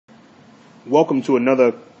Welcome to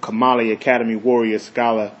another Kamali Academy Warrior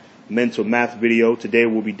Scholar mental math video. Today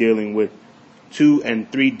we'll be dealing with 2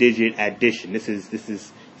 and 3 digit addition. This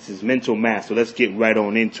is mental math. So let's get right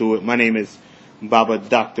on into it. My name is Baba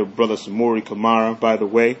Dr. Brother Samori Camara, by the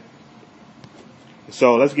way.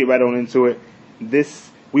 So let's get right on into it.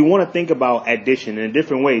 We want to think about addition in a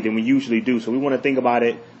different way than we usually do. So we want to think about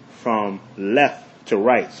it from left to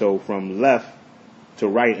right. So from left to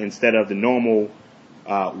right instead of the normal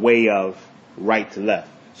way of right to left.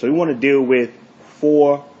 So we want to deal with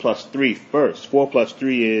 4 plus 3 first. 4 plus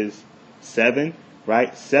 3 is 7,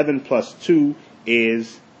 right? 7 plus 2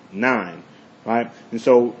 is 9, right? And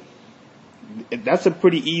so that's a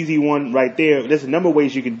pretty easy one right there. There's a number of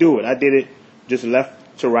ways you can do it. I did it just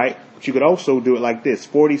left to right, but you could also do it like this.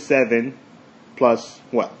 47 plus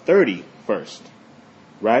what? 30 first,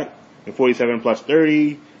 right? And 47 plus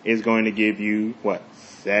 30 is going to give you what?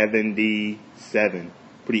 77.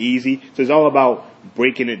 Pretty easy. So it's all about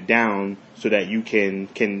breaking it down so that you can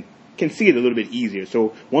see it a little bit easier.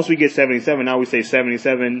 So once we get 77, now we say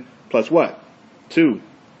 77 plus what? 2.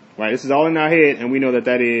 Right? This is all in our head, and we know that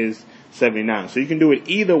that is 79. So you can do it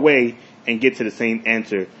either way and get to the same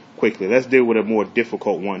answer quickly. Let's deal with a more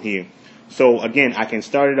difficult one here. So again, I can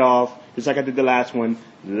start it off just like I did the last one,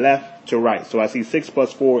 left to right. So I see 6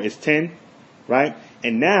 plus 4 is 10, right?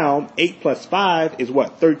 And now 8 plus 5 is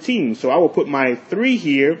what? 13. So I will put my 3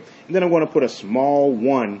 here, and then I'm going to put a small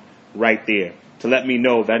 1 right there to let me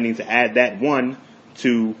know that I need to add that 1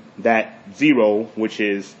 to that 0, which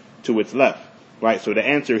is to its left, right? So the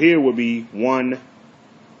answer here would be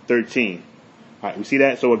 113. All right, we see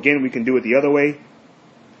that? So again, we can do it the other way.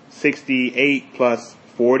 68 plus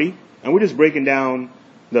 40. And we're just breaking down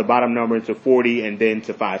the bottom number to 40 and then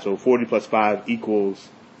to 5. So 40 plus 5 equals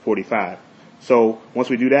 45. So once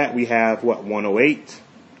we do that, we have what? 108,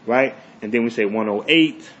 right? And then we say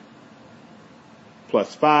 108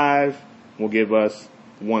 plus 5 will give us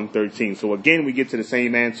 113. So again, we get to the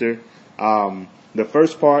same answer. The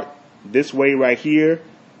first part, this way right here,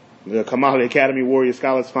 the Kamali Academy Warrior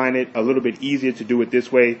Scholars find it a little bit easier to do it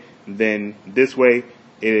this way than this way.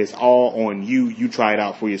 It is all on you. You try it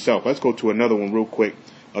out for yourself. Let's go to another one real quick.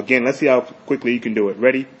 Again, let's see how quickly you can do it.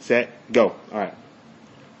 Ready, set, go. All right.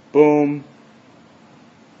 Boom.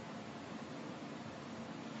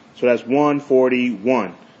 So that's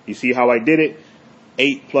 141. You see how I did it?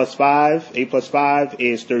 8 plus 5. 8 plus 5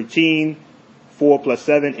 is 13. 4 plus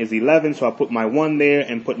 7 is 11. So I put my 1 there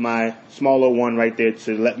and put my smaller 1 right there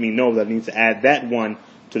to let me know that I need to add that 1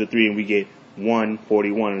 to the 3, and we get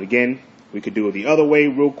 141. And again, we could do it the other way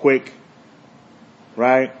real quick,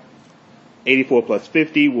 right? 84 plus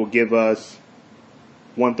 50 will give us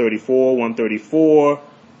 134. 134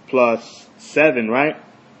 plus 7, right,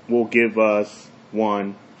 will give us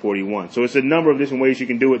 141. So it's a number of different ways you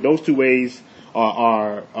can do it. Those two ways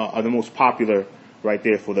are the most popular right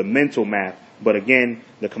there for the mental math. But again,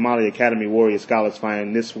 the Kamali Academy Warrior Scholars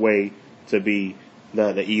find this way to be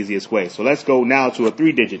the easiest way. So let's go now to a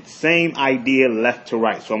 3 digit. Same idea, left to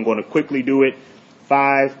right. So I'm going to quickly do it.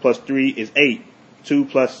 5 plus 3 is 8. 3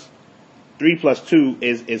 plus 2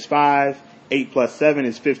 is 5. 8 plus 7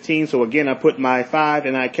 is 15. So again, I put my 5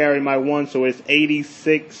 and I carry my 1. So it's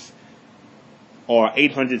 86 or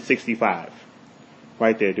 865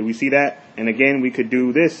 right there. Do we see that? And again, we could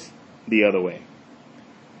do this the other way.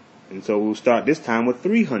 And so we'll start this time with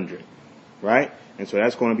 300, right? And so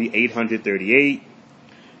that's going to be 838.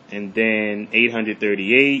 And then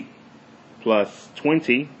 838 plus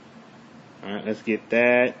 20. All right, let's get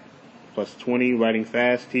that. Plus 20, writing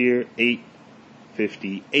fast here.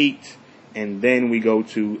 858. And then we go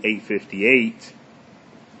to 858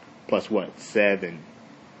 plus what? 7.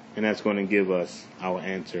 And that's going to give us our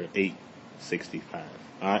answer, 865.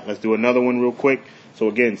 All right, let's do another one real quick. So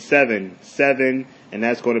again, 7, and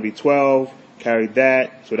that's going to be 12. Carry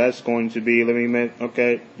that. So that's going to be,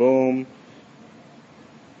 okay, boom.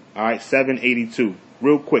 All right, 782.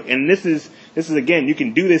 Real quick. And this is again, you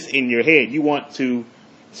can do this in your head. You want to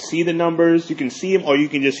see the numbers, you can see them, or you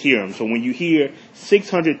can just hear them. So when you hear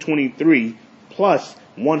 623 plus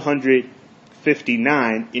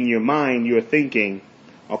 159 in your mind, you're thinking,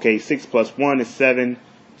 okay, 6 plus 1 is 7,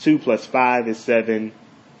 2 plus 5 is 7,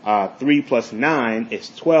 3 plus 9 is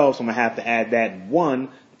 12, so I'm going to have to add that 1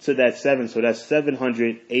 to that 7, so that's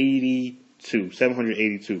 782.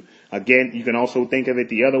 782. Again, you can also think of it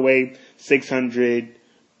the other way.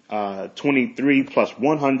 623 plus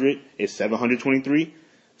 100 is 723.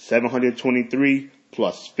 723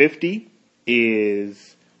 plus 50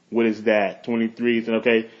 is, what is that? 23,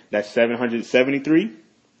 okay, that's 773,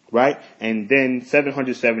 right? And then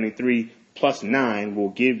 773 plus 9 will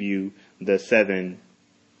give you the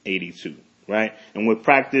 782. right? And with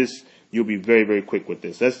practice, you'll be very, very quick with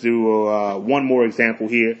this. Let's do one more example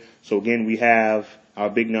here. So again, we have our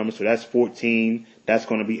big number. So that's 14. That's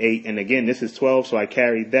going to be 8. And again, this is 12. So I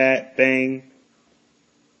carried that. Bang,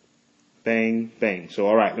 bang, bang. So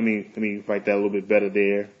all right, let me write that a little bit better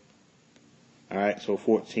there. All right, so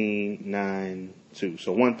 14, 9, 2.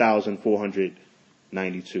 So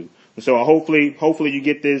 1,492. So hopefully you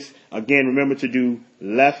get this. Again, remember to do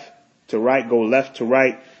left to right. Go left to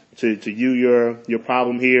right to view your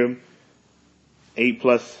problem here. 8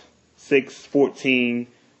 plus 6, 14.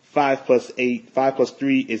 5 plus 8. 5 plus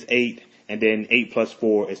 3 is 8. And then 8 plus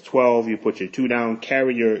 4 is 12. You put your 2 down.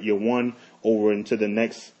 Carry your 1 over into the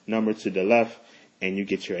next number to the left. And you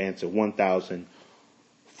get your answer,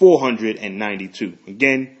 1,492.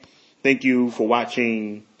 Again, thank you for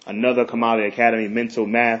watching another Kamali Academy Mental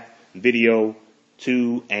Math video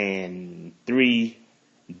 2 and 3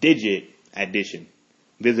 digit addition.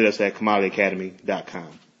 Visit us at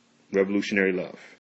KamaliAcademy.com. Revolutionary love.